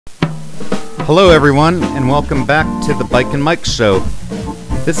Hello everyone, and welcome back to the Bike and Mike Show.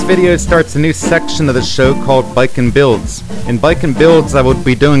 This video starts a new section of the show called Bike and Builds. In Bike and Builds, I will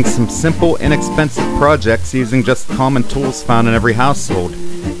be doing some simple, inexpensive projects using just common tools found in every household.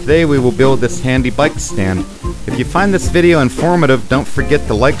 Today we will build this handy bike stand. If you find this video informative, don't forget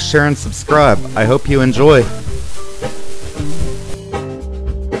to like, share, and subscribe. I hope you enjoy.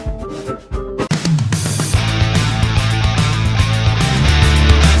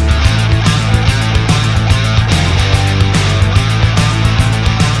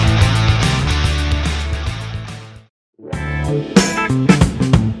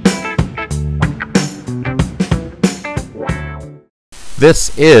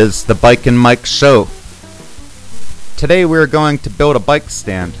 This is the Bike and Mike Show. Today we are going to build a bike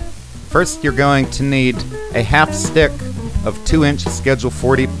stand. First you're going to need a half stick of 2-inch Schedule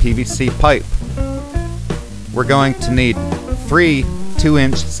 40 PVC pipe. We're going to need 3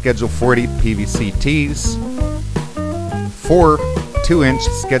 2-inch Schedule 40 PVC tees, 4 2-inch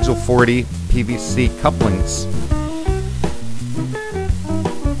Schedule 40 PVC couplings.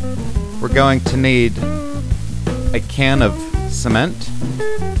 We're going to need a can of cement,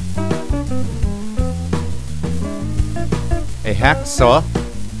 a hacksaw,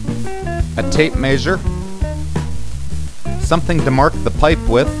 a tape measure, something to mark the pipe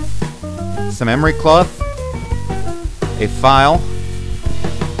with, some emery cloth, a file,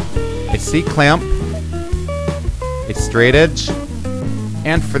 a C-clamp, a straight edge,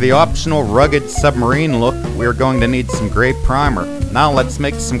 and for the optional rugged submarine look, we are going to need some gray primer. Now let's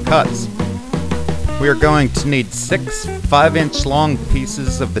make some cuts. We are going to need 6 5-inch long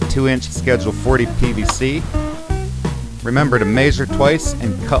pieces of the 2-inch Schedule 40 PVC. Remember to measure twice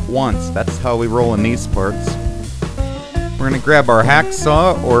and cut once. That's how we roll in these parts. We're going to grab our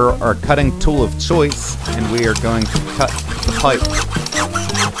hacksaw or our cutting tool of choice, and we are going to cut the pipe.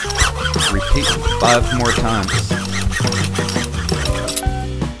 Repeat 5 more times.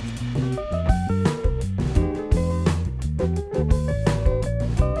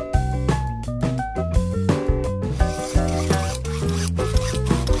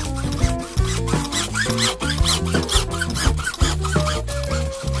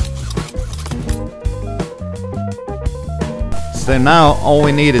 So now all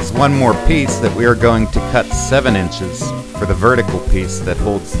we need is one more piece that we are going to cut 7 inches for the vertical piece that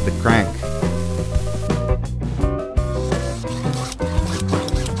holds the crank.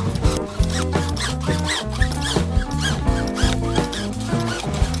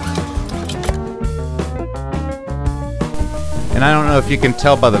 And I don't know if you can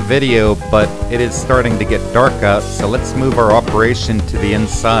tell by the video, but it is starting to get dark out, so let's move our operation to the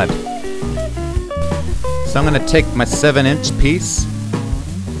inside. So I'm going to take my 7-inch piece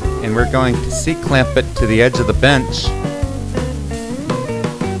and we're going to C-clamp it to the edge of the bench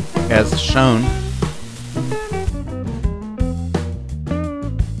as shown.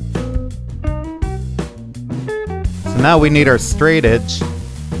 So now we need our straight edge,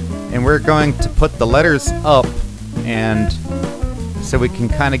 and we're going to put the letters up and so we can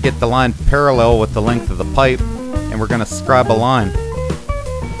kind of get the line parallel with the length of the pipe, and we're going to scribe a line.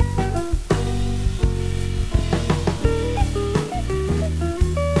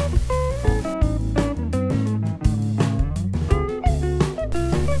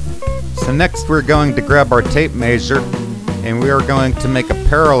 So next we're going to grab our tape measure and we are going to make a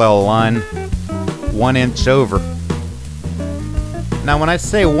parallel line 1 inch over. Now when I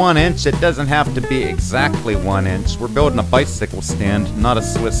say 1 inch, it doesn't have to be exactly 1 inch. We're building a bicycle stand, not a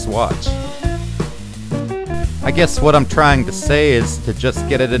Swiss watch. I guess what I'm trying to say is to just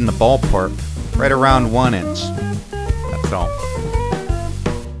get it in the ballpark, right around 1 inch. That's all.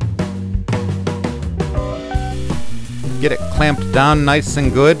 Get it clamped down nice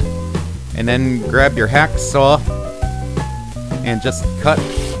and good, and then grab your hacksaw and just cut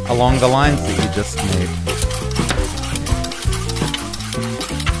along the lines that you just made.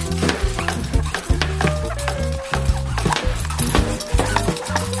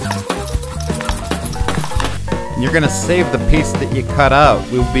 And you're going to save the piece that you cut out.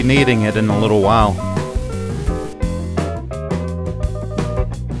 We'll be needing it in a little while.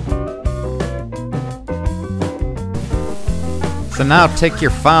 So now take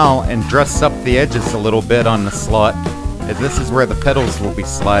your file and dress up the edges a little bit on the slot, as this is where the pedals will be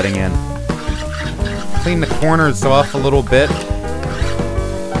sliding in. Clean the corners off a little bit.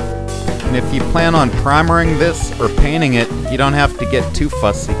 And if you plan on primering this or painting it, you don't have to get too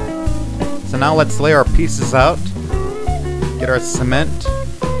fussy. So now let's lay our pieces out, get our cement,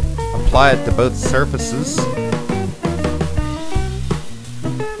 apply it to both surfaces,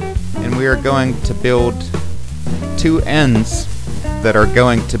 and we are going to build two ends that are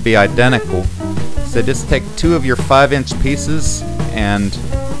going to be identical. So just take 2 of your 5-inch pieces and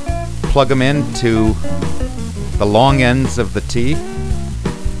plug them into the long ends of the T,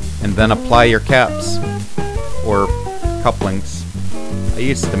 and then apply your caps or couplings. I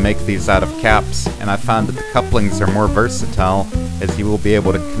used to make these out of caps, and I found that the couplings are more versatile, as you will be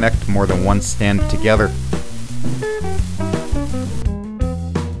able to connect more than one stand together.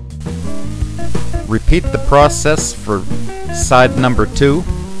 Repeat the process for side number 2,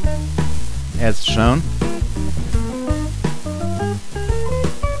 as shown.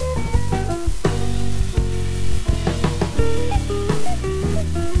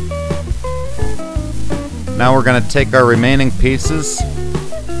 Now we're going to take our remaining pieces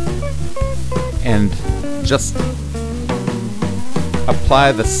and just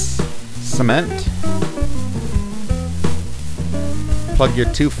apply the cement. Plug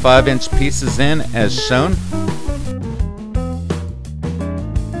your 2 5-inch pieces in as shown.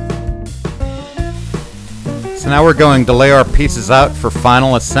 So now we're going to lay our pieces out for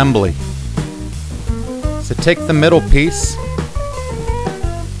final assembly. So take the middle piece,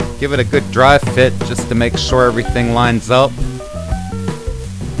 give it a good dry fit just to make sure everything lines up.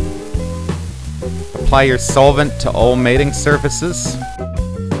 Apply your solvent to all mating surfaces.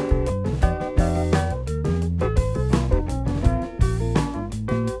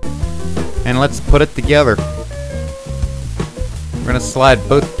 And let's put it together. We're going to slide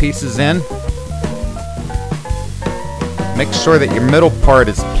both pieces in. Make sure that your middle part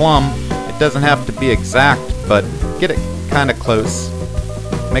is plumb. It doesn't have to be exact, but get it kind of close.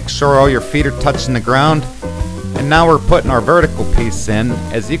 Make sure all your feet are touching the ground. And now we're putting our vertical piece in.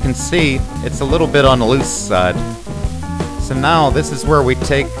 As you can see, it's a little bit on the loose side. So now this is where we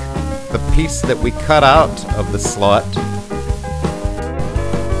take the piece that we cut out of the slot.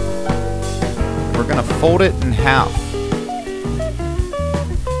 We're going to fold it in half.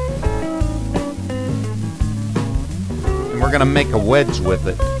 And we're going to make a wedge with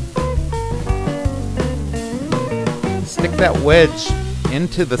it. Stick that wedge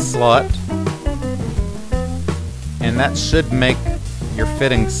into the slot, and that should make your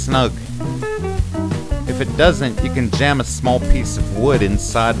fitting snug. If it doesn't, you can jam a small piece of wood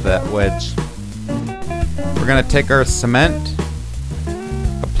inside that wedge. We're going to take our cement,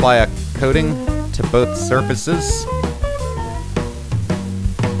 apply a coating to both surfaces,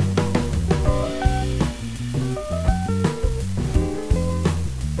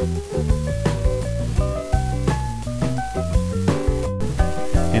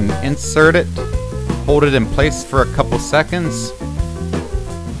 and insert it, hold it in place for a couple seconds,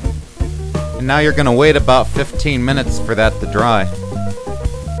 and now you're going to wait about 15 minutes for that to dry.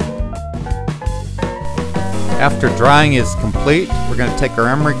 After drying is complete, we're going to take our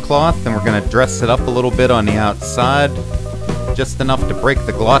emery cloth and we're going to dress it up a little bit on the outside, just enough to break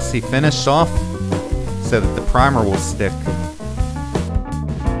the glossy finish off so that the primer will stick.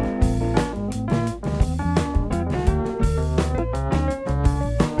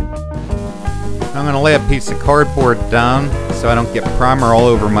 I'm going to lay a piece of cardboard down so I don't get primer all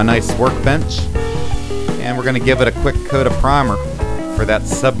over my nice workbench. And we're going to give it a quick coat of primer for that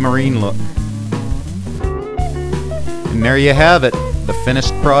submarine look. And there you have it, the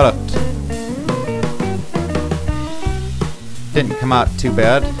finished product. Didn't come out too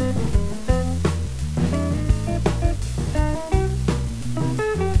bad.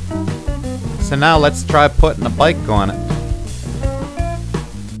 So now let's try putting a bike on it.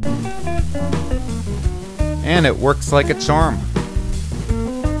 And it works like a charm.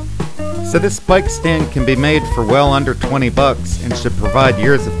 So this bike stand can be made for well under 20 bucks and should provide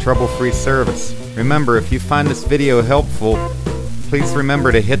years of trouble-free service. Remember, if you find this video helpful, please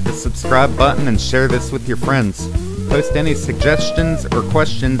remember to hit the subscribe button and share this with your friends. Post any suggestions or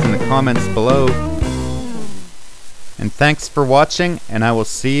questions in the comments below. And thanks for watching, and I will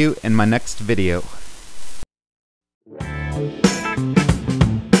see you in my next video.